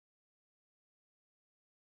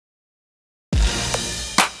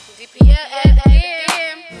Reading's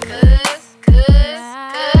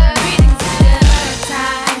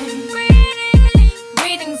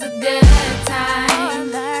a good time.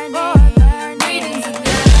 Reading's a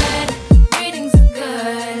good. Reading's a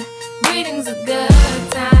good. Reading's a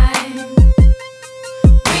good time.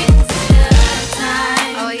 Reading's a good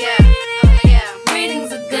time. Oh yeah. Oh yeah.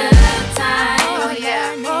 Reading's a good time. Oh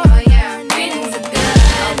yeah. Oh yeah. Reading's a good.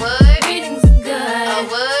 Reading's a good.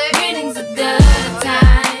 Reading's a good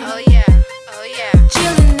time. Oh yeah. Oh yeah.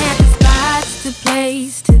 Chilling at the spot's the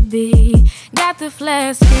place to be. Got the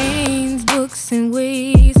flash screens, books and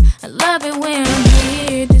weeds. I love it when I'm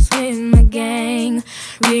here just with my gang,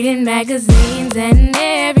 reading magazines and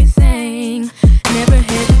everything. Never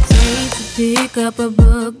hesitate to pick up a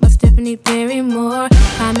book by Stephanie Barrymore.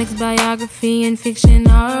 Comics, biography, and fiction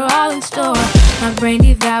are all in store. My brain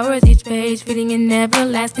devours each page, feeding an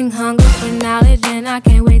everlasting hunger for knowledge, and I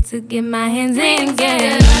can't wait to get my hands in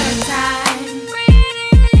game.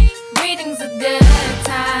 Reading's a good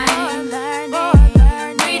time.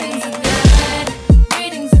 Reading's a good.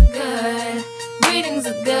 Reading's a good. Reading's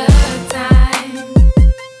a good time.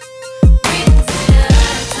 Reading's a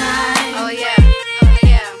good time. Oh yeah. Oh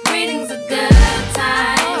yeah. Reading's a good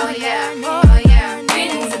time. Oh yeah. Oh yeah.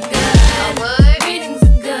 Reading's a good. Reading's a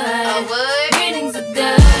good. Reading's a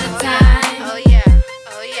good time. Oh yeah.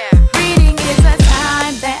 Oh yeah. Reading is a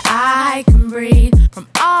time that I can breathe from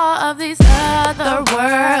all of these other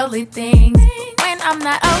worldly things. When I'm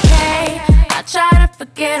not okay, I try to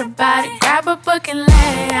forget about it. Grab a book and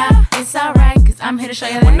lay it out. It's alright, cause I'm here to show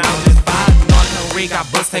you that. When I was just 5, you know I couldn't read.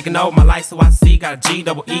 Got books taking over my life, so I see. Got a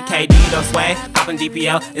G-double-E-K-D, no sway. Hoppin'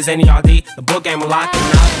 DPL is N-E-R-D. The book game unlocked,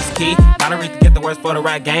 and now it's key. Gotta read to get the words for the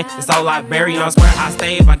right game. It's all library, you know, I swear I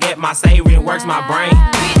stay. If I get my say, reading works my brain.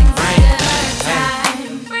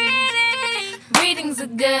 Reading's a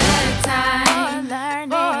good time.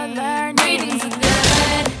 Reading's a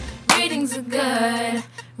good. Reading's a good.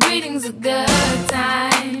 Reading's a good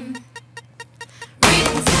time.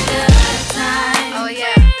 Reading's a good time. Oh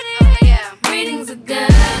yeah. Oh yeah. Reading's a good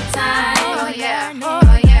time. Oh yeah.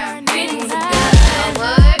 Oh yeah. Reading's a good.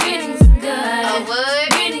 Reading's a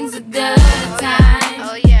good. Reading's a good time.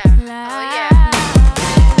 Oh yeah. Oh yeah.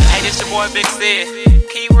 Hey, this your boy Big Sid.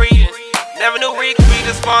 Keep reading. Never knew reading could be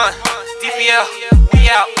this fun. DPL, we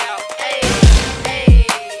out.